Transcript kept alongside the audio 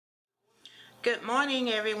Good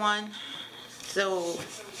morning, everyone. So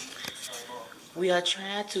we are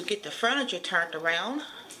trying to get the furniture turned around.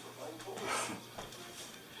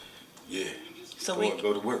 Yeah. So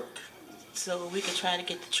go to work. So we can try to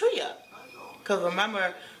get the tree up. Cause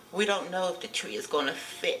remember, we don't know if the tree is gonna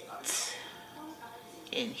fit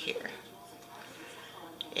in here,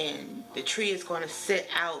 and the tree is gonna sit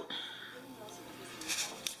out.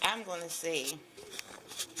 I'm gonna say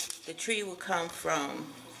the tree will come from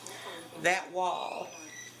that wall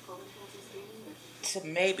to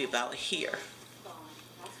maybe about here.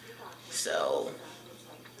 So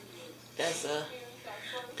that's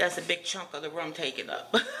a big chunk of the room taken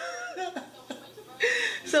up.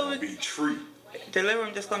 So It's gonna be a tree. The living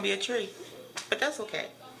room just gonna be a tree, but that's okay.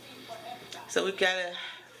 So we gotta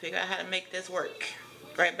figure out how to make this work,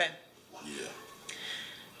 right, Ben? Yeah.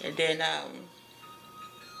 And then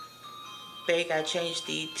Bay gotta change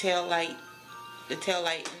the tail light. The tail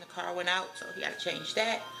light in the car went out, so he gotta change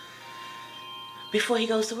that before he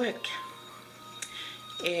goes to work.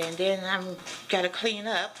 And then I'm gotta clean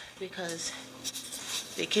up because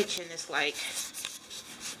the kitchen is like,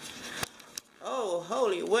 oh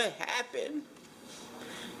holy, what happened?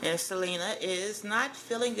 And Selena is not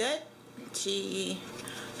feeling good.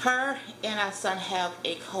 Her and our son have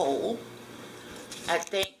a cold. I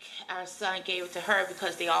think our son gave it to her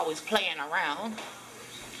because they always playing around.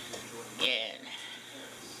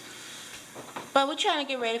 But we're trying to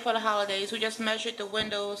get ready for the holidays. We just measured the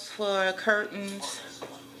windows for curtains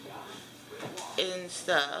and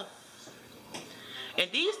stuff. And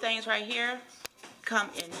these things right here come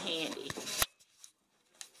in handy.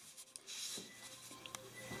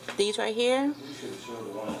 These right here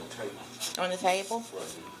on the table.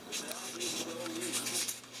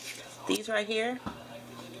 These right here.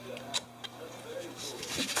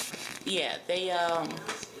 Yeah,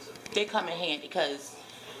 they come in handy because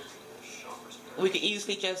we could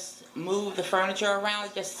easily just move the furniture around,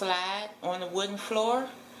 just slide on the wooden floor.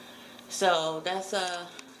 So that's a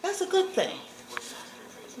good thing.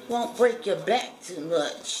 Won't break your back too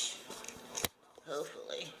much,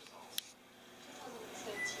 hopefully.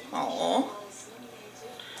 Oh,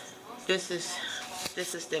 this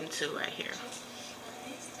is them two right here.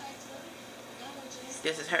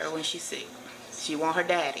 This is her when she's sick. She want her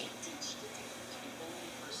daddy.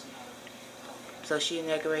 So she in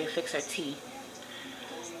there getting ready to fix her tea.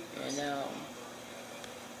 And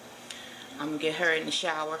I'm gonna get her in the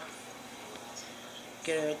shower.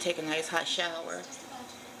 Get her to take a nice hot shower.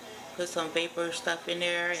 Put some vapor stuff in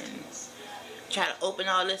there and try to open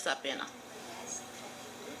all this up in her.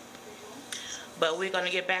 But we're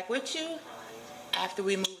gonna get back with you after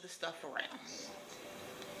we move the stuff around.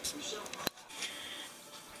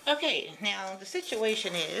 Okay, now the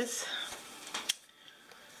situation is,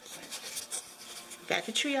 got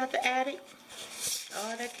the tree out the attic,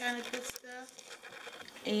 all that kind of good stuff,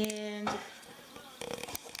 and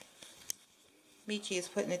Michi is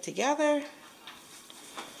putting it together.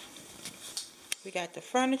 We got the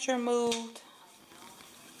furniture moved,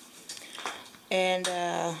 and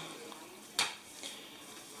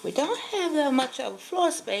we don't have that much of a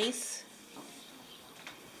floor space,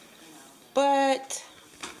 but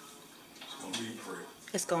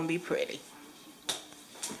it's gonna be pretty.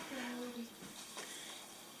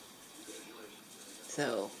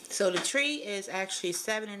 So the tree is actually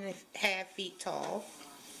 7.5 feet tall,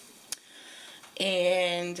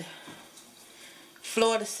 and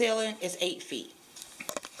floor to ceiling is 8 feet.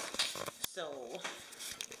 So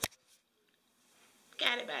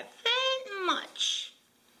got about that much.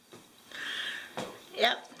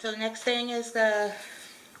 Yep. So the next thing is the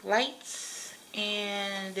lights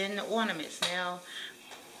and then the ornaments. Now,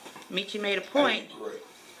 Michi made a point.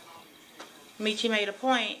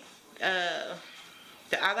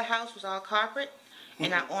 The other house was all carpet,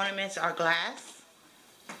 and our ornaments are glass.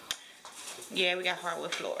 Yeah, we got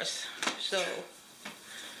hardwood floors. So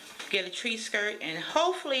get a tree skirt and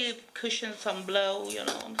hopefully cushion some blow. You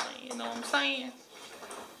know what I'm saying? You know what I'm saying?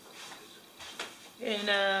 And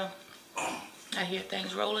I hear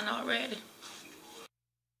things rolling already.